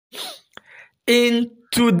In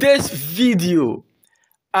today's video,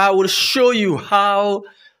 I will show you how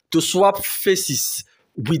to swap faces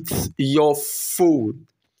with your phone.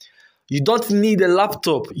 You don't need a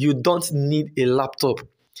laptop. You don't need a laptop.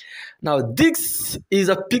 Now, this is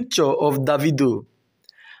a picture of Davido.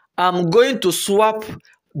 I'm going to swap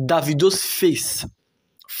Davido's face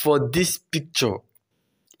for this picture.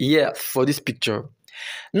 Yeah, for this picture.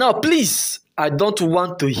 Now, please, I don't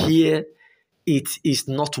want to hear it is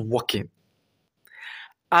not working.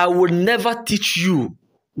 I will never teach you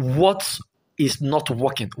what is not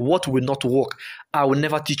working, what will not work. I will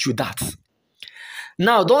never teach you that.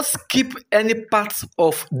 Now, don't skip any part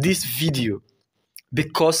of this video,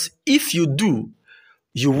 because if you do,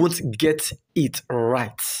 you won't get it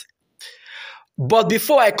right. But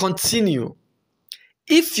before I continue,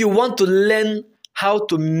 if you want to learn how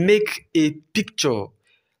to make a picture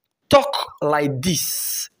talk like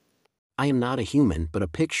this. I am not a human, but a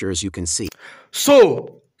picture, as you can see.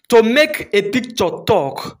 So, to make a picture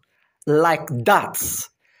talk like that,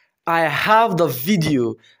 I have the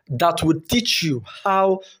video that will teach you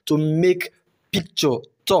how to make picture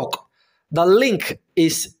talk. The link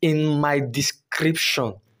is in my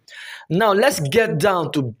description. Now, let's get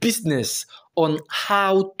down to business on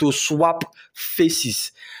how to swap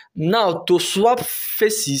faces. Now, to swap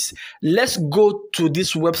faces, let's go to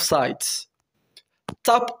this website.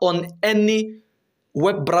 Tap on any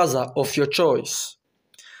web browser of your choice.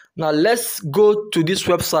 Now, let's go to this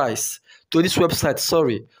website. To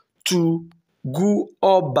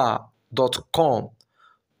googleba.com.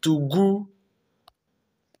 To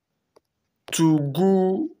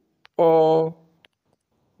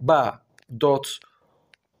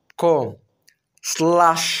googleba.com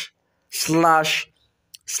slash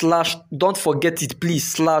don't forget it,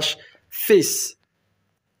 please, slash face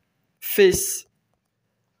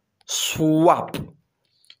swap.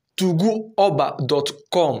 To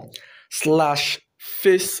googleba.com slash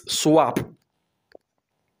face swap.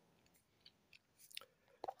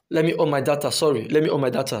 Let me on my data.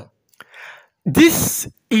 This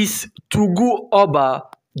is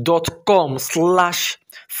googleba.com slash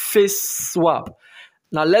face swap.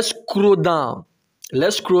 Now let's scroll down.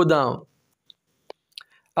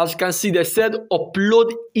 As you can see, they said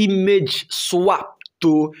upload image swap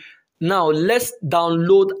to. Now let's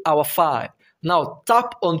download our file. Now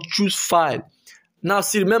tap on choose file. Now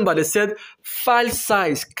see, remember they said file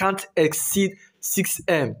size can't exceed 6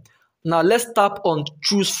 MB. Now let's tap on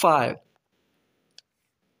choose file.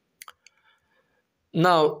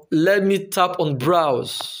 Now let me tap on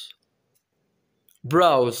browse.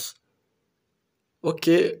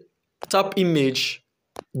 Okay, tap image,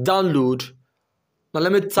 download. Now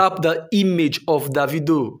let me tap the image of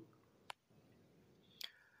Davido.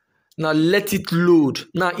 Now let it load.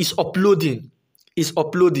 Now it's uploading.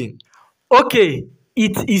 Okay,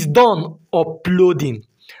 it is done uploading.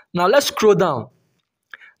 Now let's scroll down.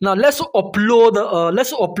 Now let's upload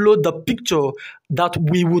the picture that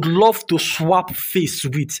we would love to swap face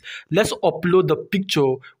with. Let's upload the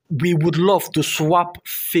picture we would love to swap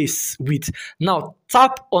face with. Now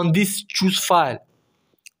tap on this choose file.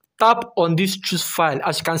 As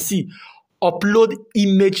you can see, upload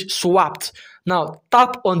image swapped. Now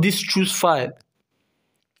tap on this choose file.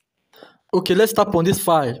 Okay, let's tap on this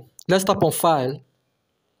file. Let's tap on file.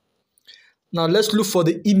 Now let's look for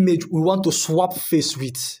the image we want to swap face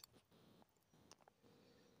with.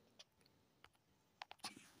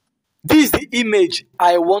 This is the image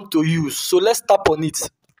I want to use. So let's tap on it.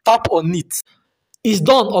 It's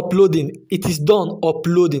done uploading. It is done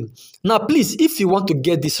uploading. Now please, if you want to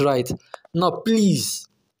get this right, now please,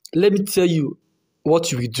 let me tell you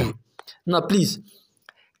what you will do. Now please,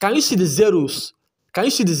 can you see the zeros? Can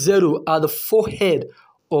you see the zero at the forehead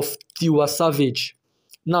of Tiwa Savage?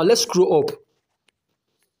 Now let's scroll up.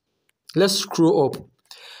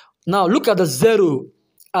 Now look at the zero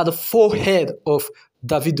at the forehead of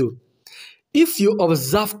Davido. If you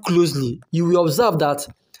observe closely, you will observe that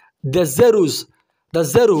the zero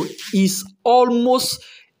is almost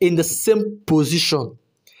in the same position.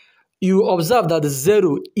 You observe that the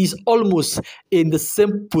zero is almost in the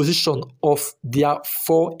same position of their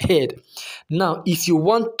forehead. Now, if you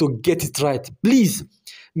want to get it right, please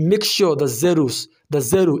make sure the zero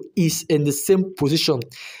is in the same position.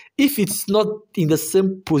 If it's not in the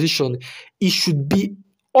same position, it should be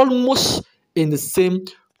almost in the same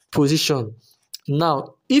position.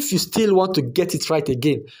 Now, if you still want to get it right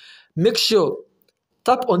again, make sure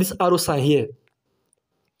tap on this arrow sign here.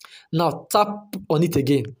 Now tap on it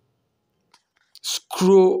again.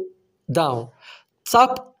 Scroll down.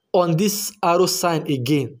 Tap on this arrow sign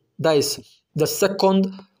again. That is the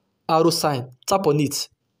second arrow sign. Tap on it.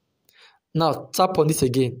 Now tap on it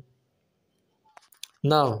again.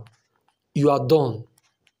 Now you are done.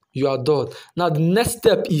 You are done. Now the next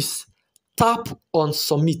step is tap on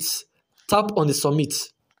submit. Tap on the submit.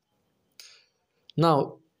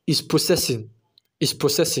 Now it's processing. It's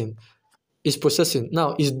processing. It's processing.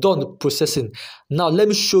 Now it's done processing. Now let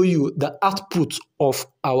me show you the output of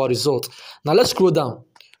our result. Now let's scroll down.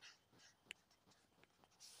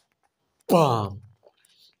 Bam.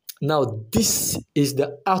 Now this is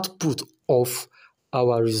the output of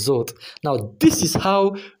our result. Now this is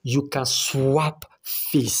how you can swap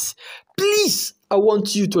face. Please, I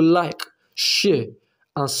want you to like, share,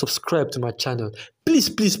 and subscribe to my channel. Please,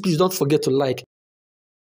 please, please don't forget to like